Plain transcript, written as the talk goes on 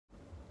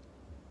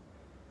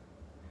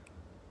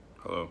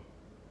Hello,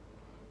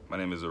 my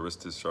name is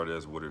Aristus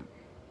Chardez Woodard.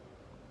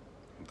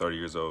 I'm 30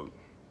 years old.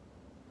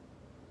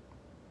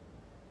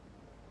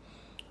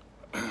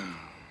 I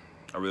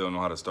really don't know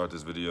how to start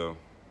this video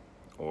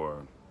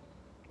or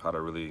how to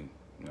really,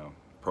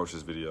 approach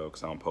this video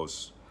because I don't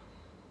post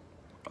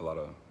a lot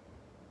of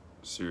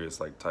serious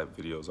type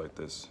videos like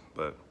this.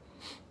 But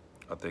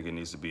I think it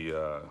needs to be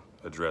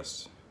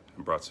addressed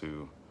and brought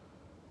to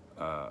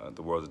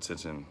the world's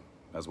attention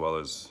as well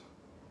as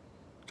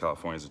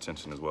California's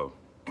attention as well.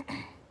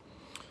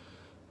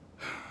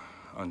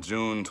 On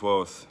June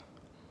 12th,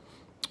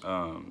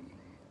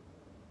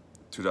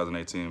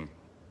 2018,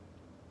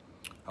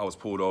 I was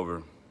pulled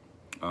over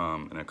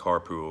in a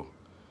carpool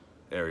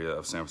area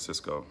of San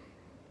Francisco.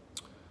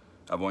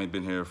 I've only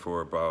been here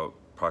for about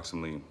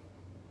approximately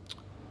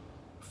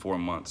 4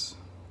 months,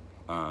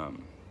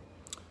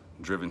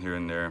 driven here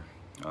and there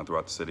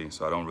throughout the city,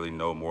 so I don't really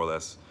know more or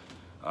less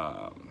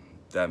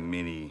that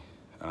many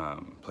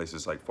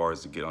places like far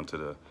as to get onto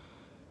the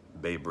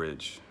Bay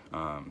Bridge.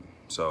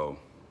 So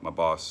my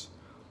boss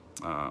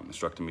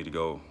instructed me to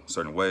go a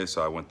certain way,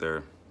 so I went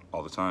there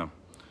all the time.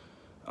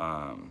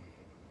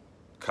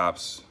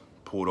 Cops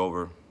pulled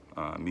over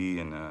me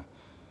and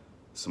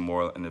some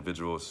more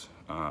individuals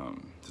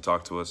to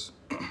talk to us.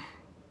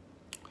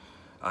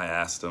 I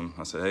asked them,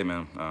 I said, hey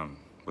man,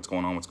 what's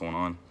going on, what's going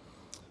on?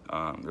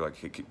 They're like,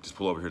 hey, just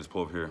pull over here, just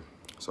pull over here.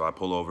 So I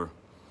pull over,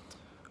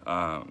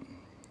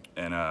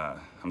 and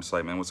I'm just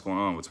like, man, what's going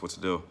on, what's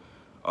the deal?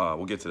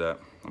 We'll get to that.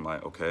 I'm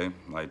like, okay,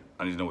 like,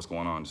 I need to know what's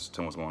going on, just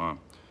tell me what's going on.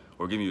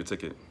 We're giving you a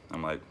ticket.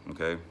 I'm like,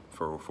 okay,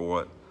 for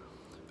what?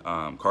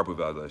 Carpool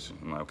violation.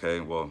 I'm like,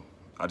 okay, well,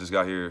 I just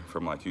got here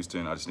from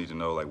Houston. I just need to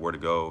know where to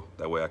go.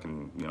 That way I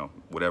can,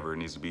 whatever it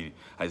needs to be,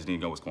 I just need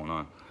to know what's going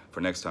on for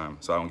next time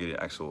so I don't get an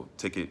actual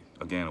ticket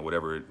again or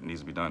whatever it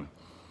needs to be done.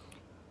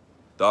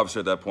 The officer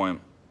at that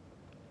point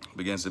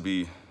begins to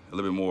be a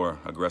little bit more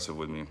aggressive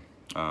with me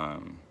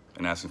and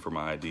asking for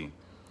my ID.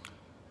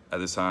 At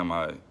this time,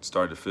 I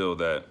started to feel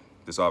that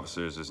this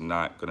officer is just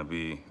not gonna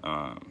be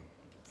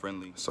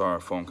friendly. Sorry, a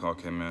phone call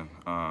came in.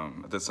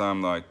 At this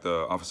time,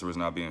 the officer was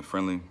not being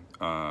friendly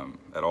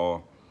at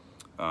all.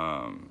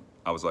 I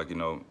was like,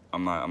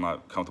 I'm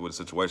not comfortable with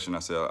the situation. I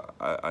said,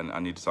 I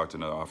need to talk to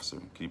another officer.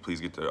 Can you please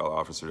get the other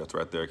officer that's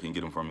right there? Can you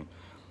get him for me?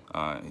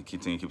 He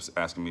keeps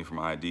asking me for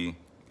my ID.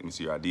 Let me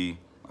see your ID.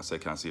 I said,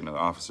 can I see another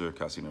officer?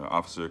 Can I see another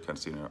officer? Can I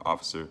see another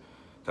officer?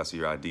 Can I see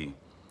your ID?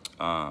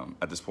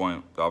 At this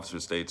point, the officer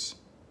states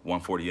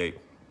 148.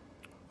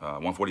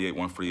 148,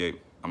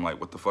 148. I'm like,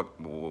 what the fuck?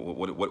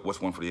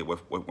 What's 148?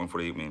 What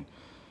 148 mean?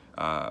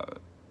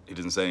 He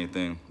doesn't say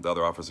anything. The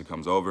other officer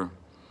comes over.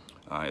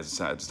 At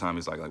this time,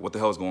 he's like, what the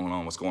hell is going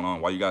on? What's going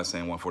on? Why are you guys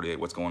saying 148?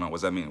 What's going on? What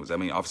does that mean? Does that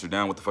mean officer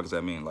down? What the fuck does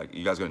that mean?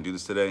 You guys gonna do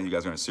this today? You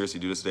guys gonna seriously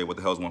do this today? What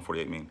the hell does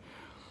 148 mean?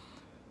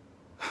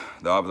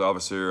 The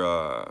officer,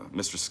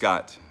 Mr.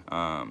 Scott,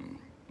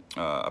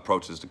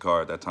 approaches the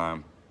car at that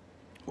time,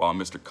 while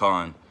Mr.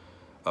 Khan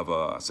of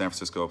San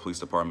Francisco Police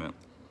Department,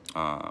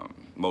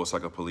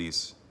 motorcycle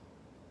police,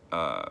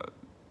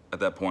 at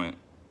that point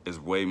is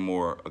way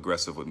more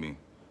aggressive with me.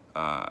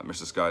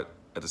 Mr. Scott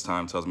at this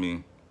time tells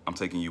me, I'm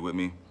taking you with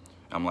me.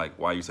 I'm like,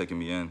 why are you taking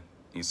me in?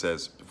 He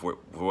says, for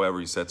whatever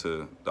he said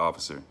to the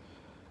officer.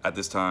 At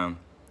this time,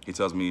 he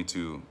tells me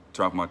to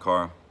turn off my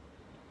car.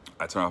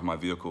 I turn off my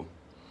vehicle,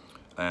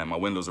 and my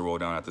windows are rolled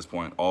down at this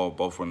point.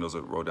 Both windows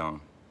are rolled down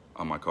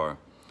on my car.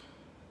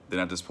 Then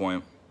at this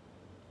point,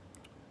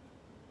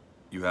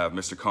 you have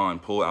Mr. Khan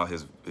pull out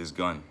his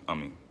gun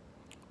on me,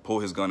 pull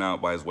his gun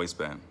out by his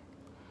waistband,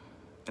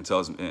 and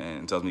tells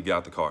me get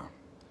out the car.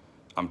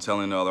 I'm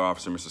telling the other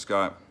officer, Mr.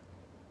 Scott,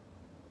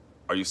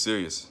 are you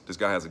serious? This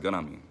guy has a gun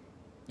on me.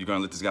 You're gonna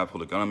let this guy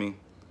pull a gun on me?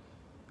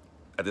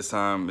 At this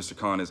time, Mr.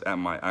 Khan is at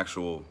my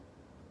actual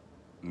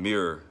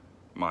mirror,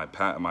 my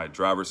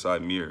driver's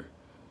side mirror,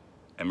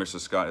 and Mr.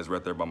 Scott is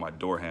right there by my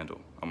door handle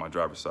on my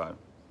driver's side.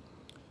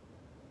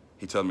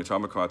 He tells me to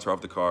turn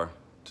off the car,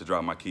 to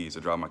drop my keys,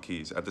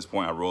 At this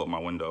point, I roll up my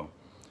window.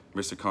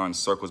 Mr. Khan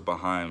circles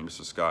behind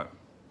Mr. Scott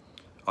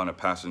on a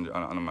passenger,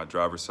 on my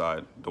driver's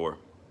side door,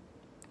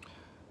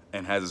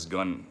 and has his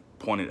gun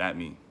pointed at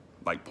me,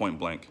 point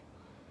blank.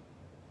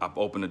 I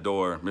open the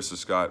door, Mr.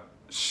 Scott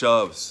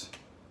shoves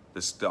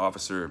the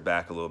officer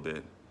back a little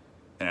bit.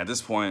 And at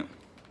this point,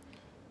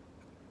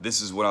 this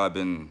is what I've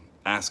been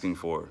asking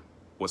for,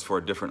 was for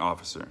a different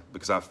officer,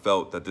 because I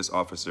felt that this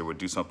officer would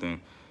do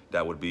something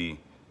that would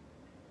be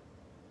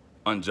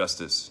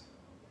injustice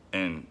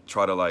and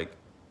try to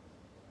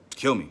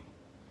kill me,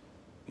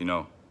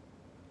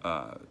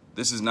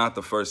 This is not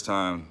the first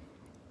time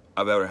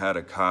I've ever had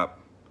a cop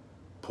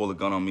pull a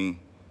gun on me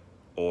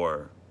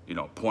or,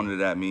 pointed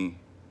it at me.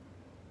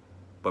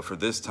 But for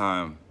this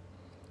time,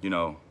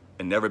 and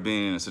never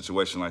being in a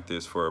situation like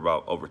this for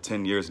about over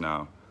 10 years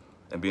now,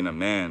 and being a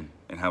man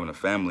and having a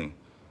family,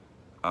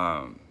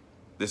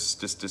 this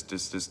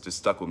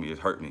stuck with me. It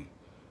hurt me.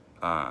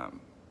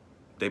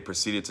 They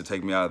proceeded to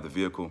take me out of the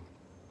vehicle,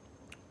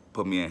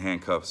 put me in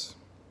handcuffs.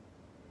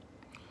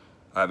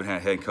 I haven't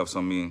had handcuffs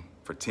on me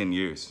for 10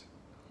 years.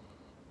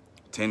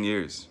 10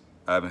 years.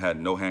 I haven't had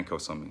no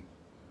handcuffs on me.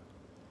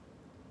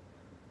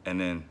 And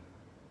then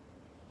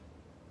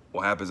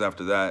what happens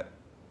after that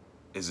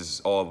is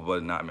just all of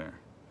a nightmare.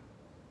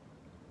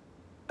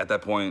 At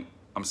that point,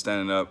 I'm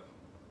standing up,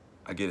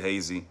 I get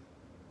hazy,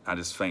 I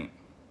just faint.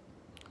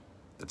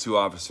 The two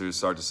officers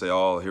start to say,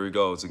 oh, here he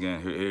goes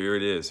again, here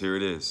it is, here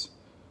it is.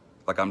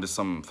 Like I'm just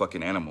some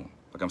fucking animal,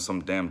 like I'm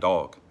some damn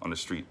dog on the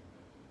street.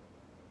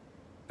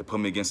 They put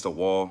me against a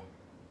wall.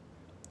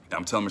 And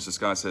I'm telling Mr.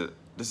 Scott, I said,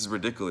 this is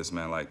ridiculous,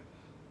 man. Like,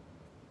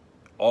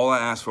 all I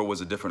asked for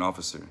was a different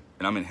officer,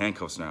 and I'm in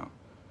handcuffs now.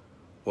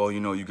 Well, you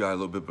know, you got a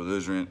little bit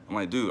belligerent. I'm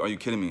like, dude, are you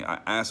kidding me? I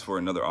asked for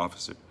another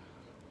officer.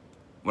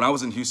 When I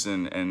was in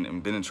Houston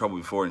and been in trouble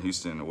before in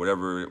Houston, or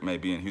whatever it may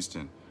be in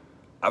Houston,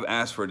 I've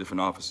asked for a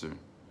different officer.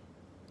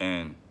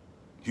 And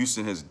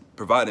Houston has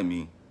provided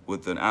me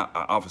with an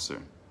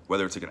officer,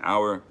 whether it took an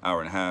hour, hour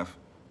and a half,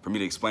 for me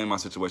to explain my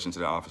situation to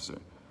the officer.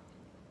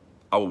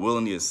 I would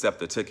willingly accept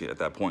the ticket at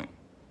that point.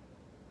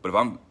 But if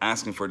I'm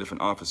asking for a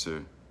different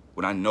officer,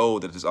 when I know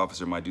that this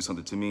officer might do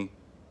something to me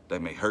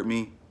that may hurt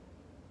me,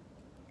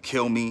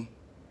 kill me,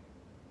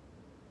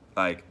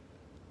 like,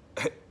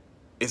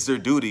 it's their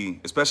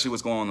duty, especially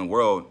what's going on in the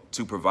world,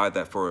 to provide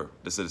that for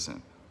the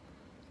citizen.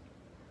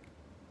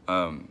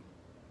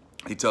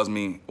 He tells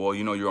me, well,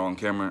 you know you're on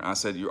camera. I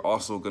said, you're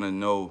also gonna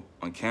know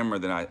on camera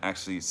that I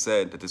actually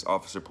said that this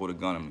officer pulled a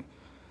gun on me,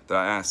 that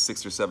I asked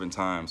 6 or 7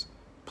 times,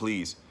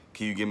 please,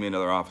 can you give me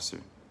another officer?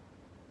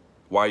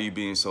 Why are you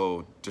being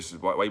so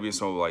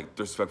like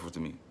disrespectful to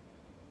me?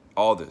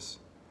 All this.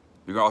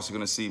 You're also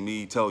gonna see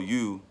me tell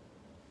you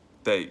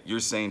that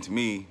you're saying to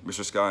me,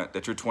 Mr. Scott,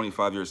 that you're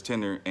 25 years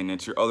tenure and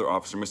that your other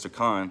officer, Mr.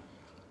 Khan,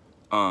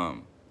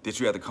 that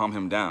you had to calm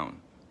him down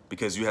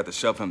because you had to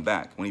shove him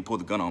back when he pulled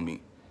the gun on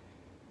me.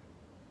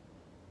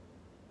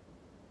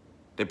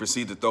 They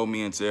proceed to throw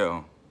me in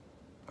jail,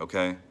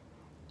 okay,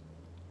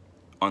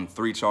 on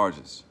 3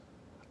 charges.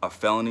 A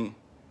felony,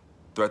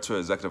 threat to an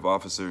executive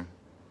officer,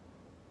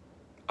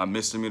 a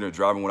misdemeanor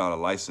driving without a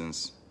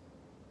license,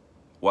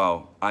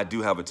 while I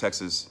do have a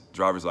Texas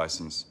driver's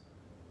license,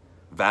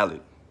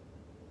 valid,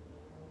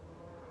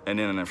 and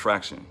then an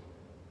infraction.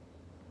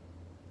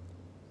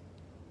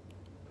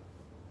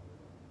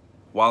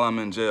 While I'm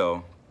in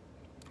jail,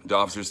 the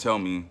officers tell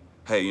me,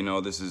 hey, you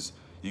know, this is,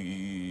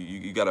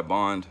 you got a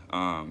bond,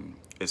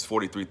 it's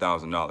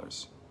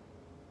 $43,000.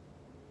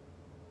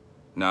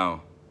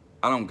 Now,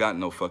 I don't got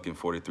no fucking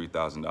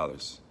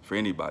 $43,000 for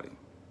anybody.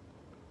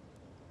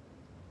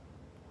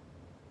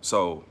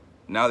 So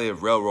now they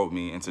have railroaded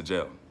me into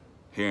jail,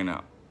 here and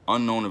now,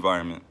 unknown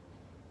environment,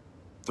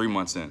 3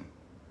 months in.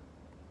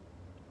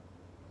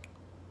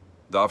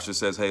 The officer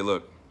says, hey,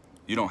 look,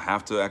 you don't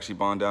have to actually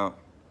bond out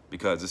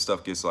because this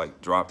stuff gets like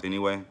dropped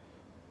anyway.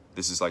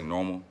 This is like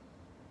normal.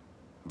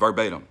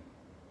 Verbatim,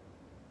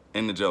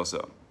 in the jail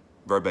cell,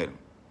 verbatim.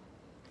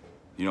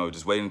 You know,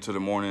 just wait until the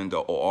morning,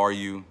 they'll OR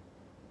you,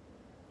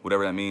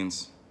 whatever that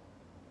means.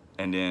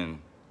 And then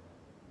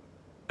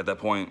at that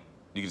point,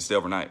 you can stay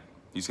overnight.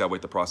 You just gotta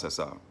wait the process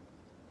out.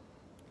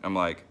 I'm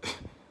like,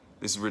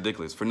 this is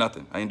ridiculous, for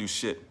nothing. I didn't do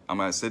shit. I'm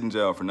gonna sit in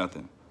jail for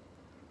nothing.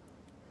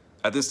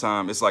 At this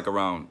time, it's like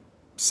around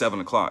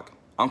 7 o'clock.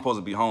 I'm supposed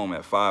to be home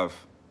at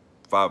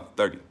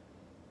 5:30,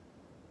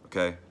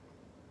 okay?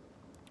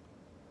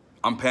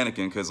 I'm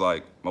panicking because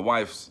like my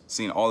wife's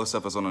seen all the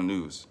stuff that's on the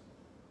news.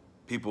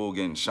 People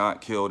getting shot,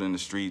 killed in the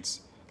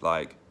streets,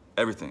 like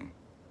everything.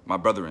 My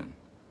brethren,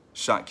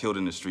 shot, killed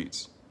in the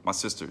streets. My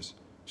sisters,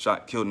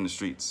 shot, killed in the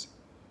streets.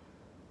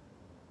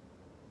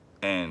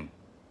 And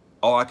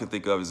all I can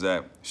think of is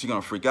that she's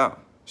gonna freak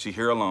out. She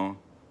here alone,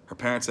 her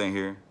parents ain't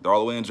here, they're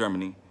all the way in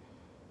Germany.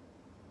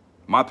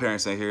 My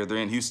parents ain't here, they're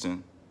in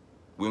Houston.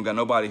 We don't got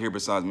nobody here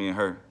besides me and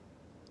her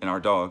and our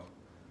dog.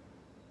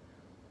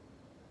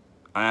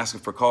 I ask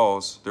them for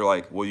calls, they're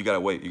like, well, you gotta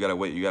wait, you gotta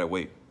wait, you gotta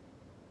wait.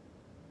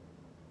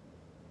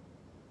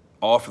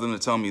 All for them to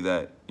tell me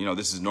that, you know,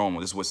 this is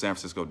normal, this is what San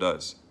Francisco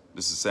does.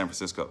 This is San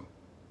Francisco.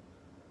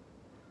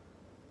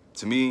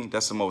 To me,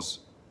 that's the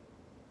most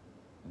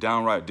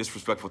downright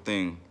disrespectful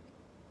thing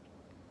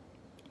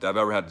that I've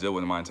ever had to deal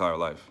with in my entire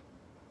life.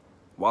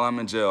 While I'm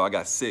in jail, I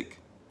got sick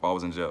while I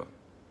was in jail.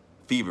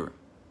 Fever.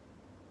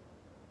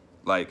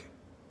 Like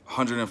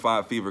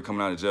 105 fever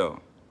coming out of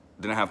jail.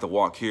 Then I have to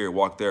walk here,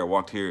 walk there,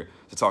 walk here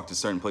to talk to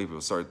certain people,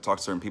 talk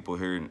to certain people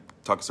here and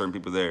talk to certain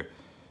people there.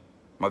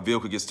 My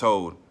vehicle gets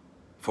towed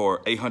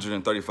for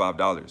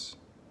 $835.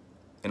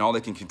 And all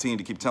they can continue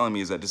to keep telling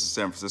me is that this is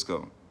San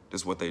Francisco.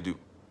 This is what they do.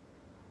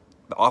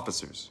 The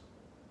officers.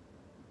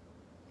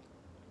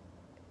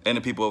 And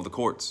the people of the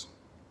courts.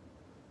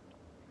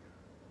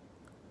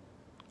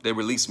 They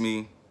released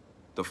me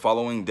the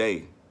following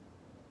day.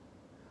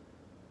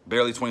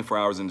 Barely 24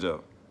 hours in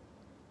jail.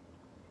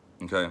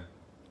 Okay?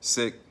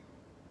 Sick.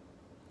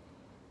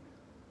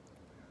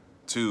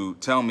 To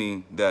tell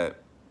me that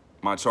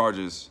my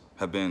charges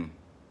have been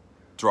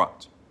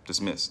dropped,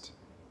 dismissed.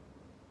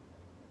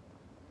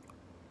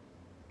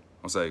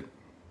 I was like,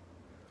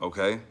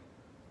 okay.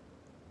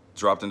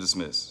 Dropped and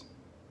dismissed.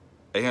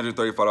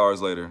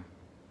 $835 later,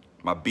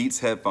 my Beats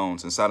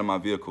headphones inside of my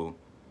vehicle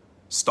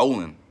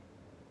stolen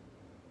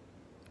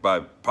by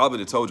probably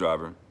the tow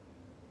driver.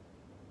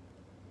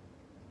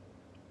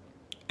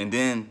 And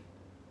then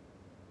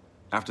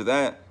after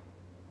that,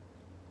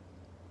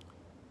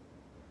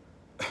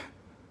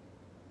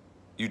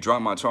 you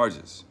drop my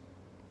charges.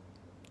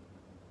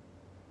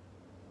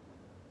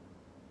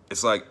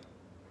 It's like,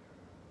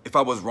 if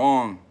I was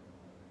wrong,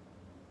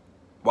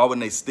 why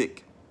wouldn't they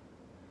stick?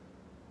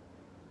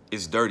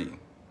 It's dirty.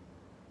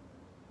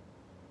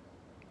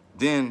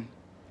 Then,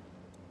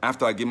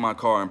 after I get my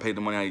car and pay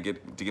the money I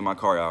get to get my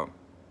car out,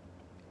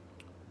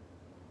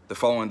 the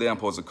following day I'm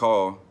supposed to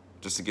call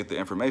just to get the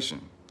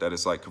information that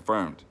it's like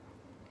confirmed.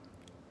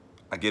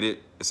 I get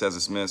it, it says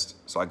it's missed,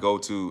 so I go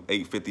to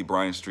 850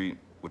 Bryant Street,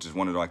 which is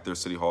one of like their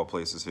city hall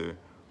places here,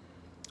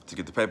 to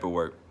get the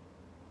paperwork.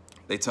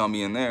 They tell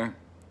me in there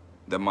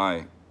that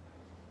my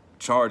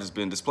charge has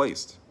been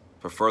displaced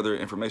for further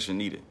information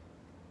needed.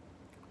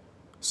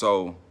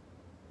 So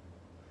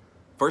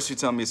first you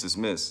tell me it's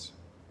dismissed,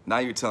 now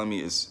you're telling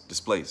me it's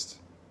displaced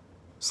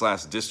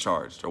 /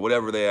 discharged, or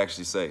whatever they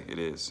actually say it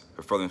is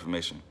for further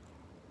information.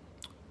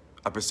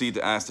 I proceed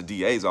to ask the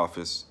DA's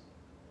office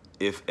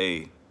if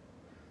a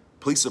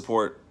police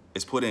report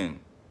is put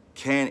in,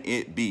 can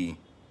it be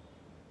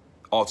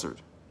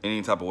altered in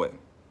any type of way?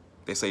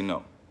 They say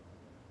no.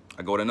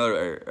 I go to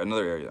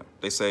another area.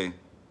 They say,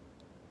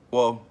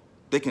 well,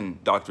 they can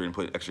doctor it and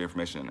put extra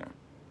information in there.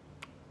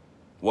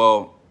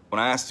 Well, when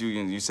I asked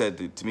you, and you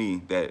said to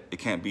me that it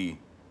can't be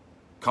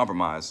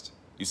compromised,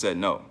 you said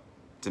no.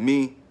 To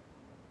me,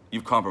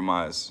 you've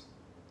compromised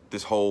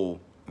this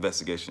whole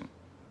investigation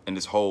and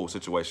this whole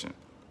situation,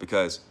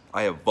 because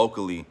I have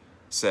vocally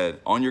said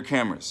on your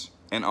cameras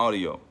and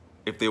audio,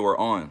 if they were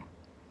on,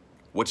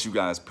 what you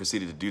guys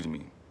proceeded to do to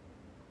me.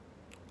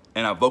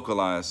 And I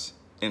vocalized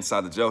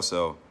inside the jail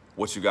cell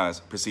what you guys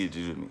proceeded to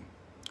do to me.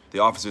 The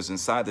officers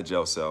inside the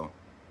jail cell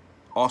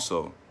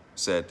also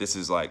said, this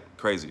is like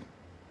crazy.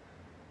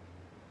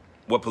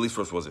 What police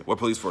force was it? What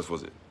police force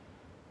was it?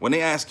 When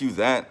they ask you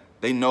that,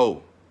 they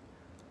know.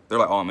 They're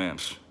like, oh man,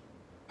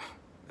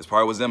 this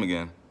probably was them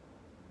again.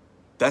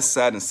 That's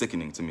sad and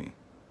sickening to me.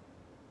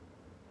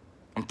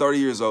 I'm 30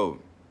 years old.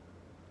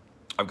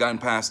 I've gotten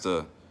past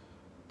the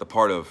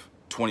part of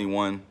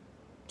 21,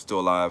 still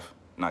alive,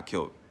 not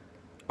killed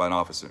by an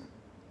officer.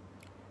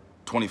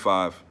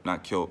 25,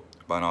 not killed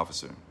by an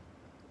officer.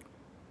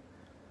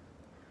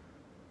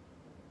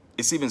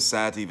 It's even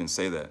sad to even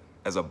say that.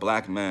 As a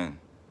black man,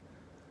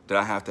 that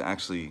I have to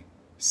actually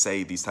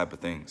say these type of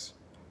things.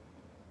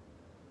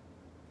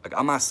 Like,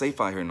 I'm not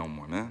safe out here no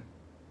more, man.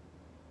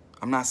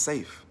 I'm not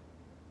safe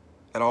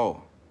at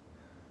all.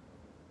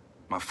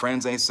 My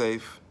friends ain't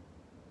safe.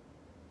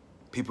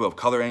 People of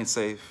color ain't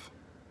safe.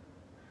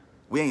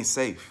 We ain't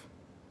safe.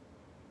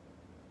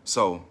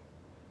 So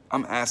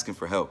I'm asking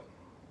for help.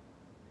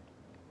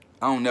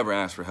 I don't never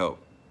ask for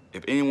help.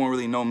 If anyone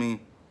really know me,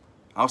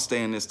 I'll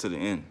stay in this to the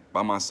end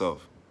by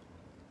myself.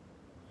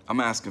 I'm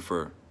asking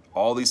for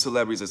all these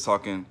celebrities that's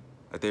talking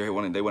like they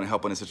want to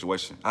help in this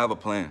situation. I have a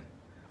plan,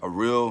 a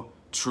real,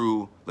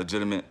 true,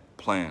 legitimate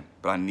plan,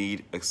 but I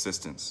need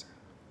assistance.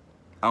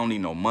 I don't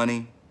need no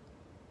money.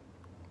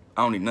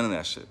 I don't need none of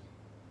that shit.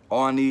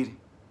 All I need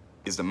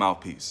is the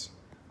mouthpiece,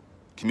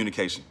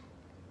 communication.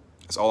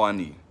 That's all I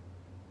need.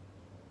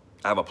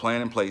 I have a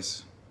plan in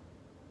place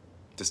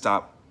to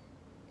stop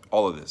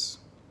all of this,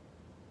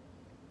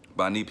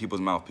 but I need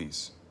people's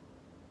mouthpiece.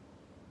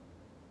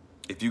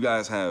 If you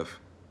guys have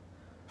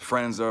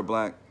friends that are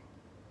black,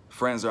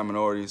 friends that are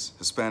minorities,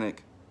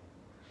 Hispanic,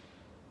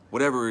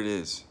 whatever it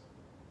is,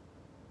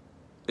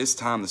 it's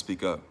time to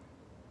speak up.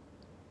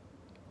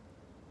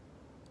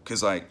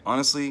 Because, like,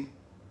 honestly,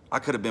 I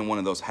could have been one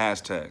of those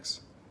hashtags.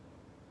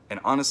 And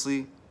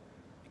honestly,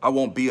 I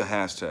won't be a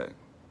hashtag.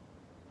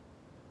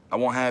 I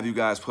won't have you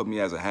guys put me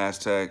as a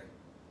hashtag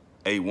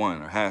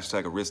A1 or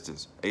hashtag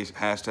Aristas,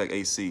 hashtag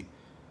AC.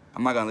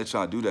 I'm not gonna let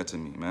y'all do that to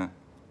me, man.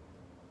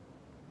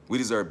 We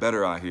deserve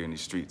better out here in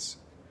these streets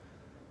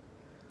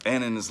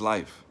and in this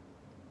life.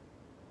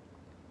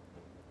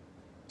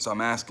 So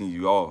I'm asking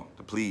you all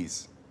to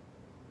please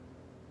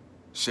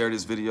share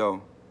this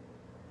video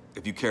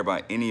if you care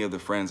about any of the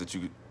friends that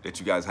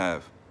you guys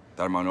have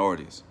that are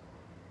minorities.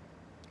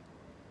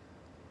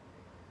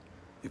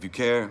 If you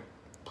care,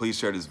 please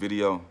share this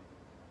video.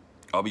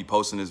 I'll be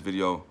posting this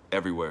video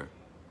everywhere.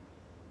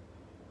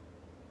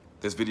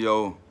 This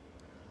video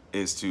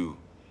is to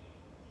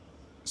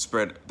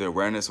spread the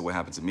awareness of what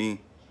happened to me,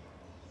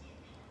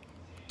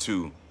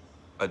 to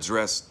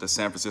address the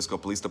San Francisco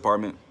Police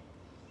Department,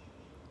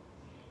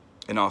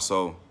 and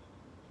also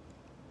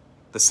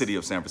the city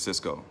of San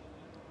Francisco.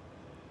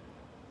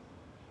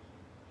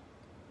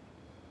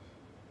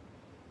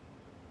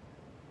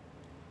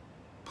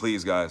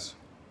 Please, guys,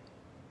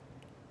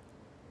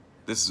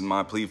 this is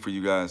my plea for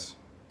you guys.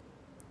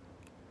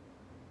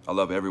 I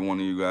love every one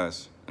of you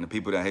guys, and the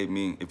people that hate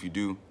me, if you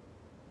do,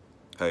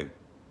 hey,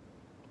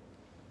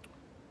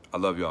 I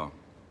love y'all.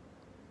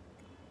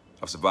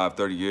 I've survived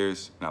 30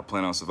 years, and I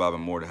plan on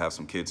surviving more to have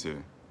some kids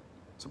here.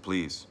 So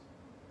please,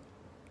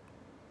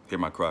 hear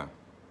my cry.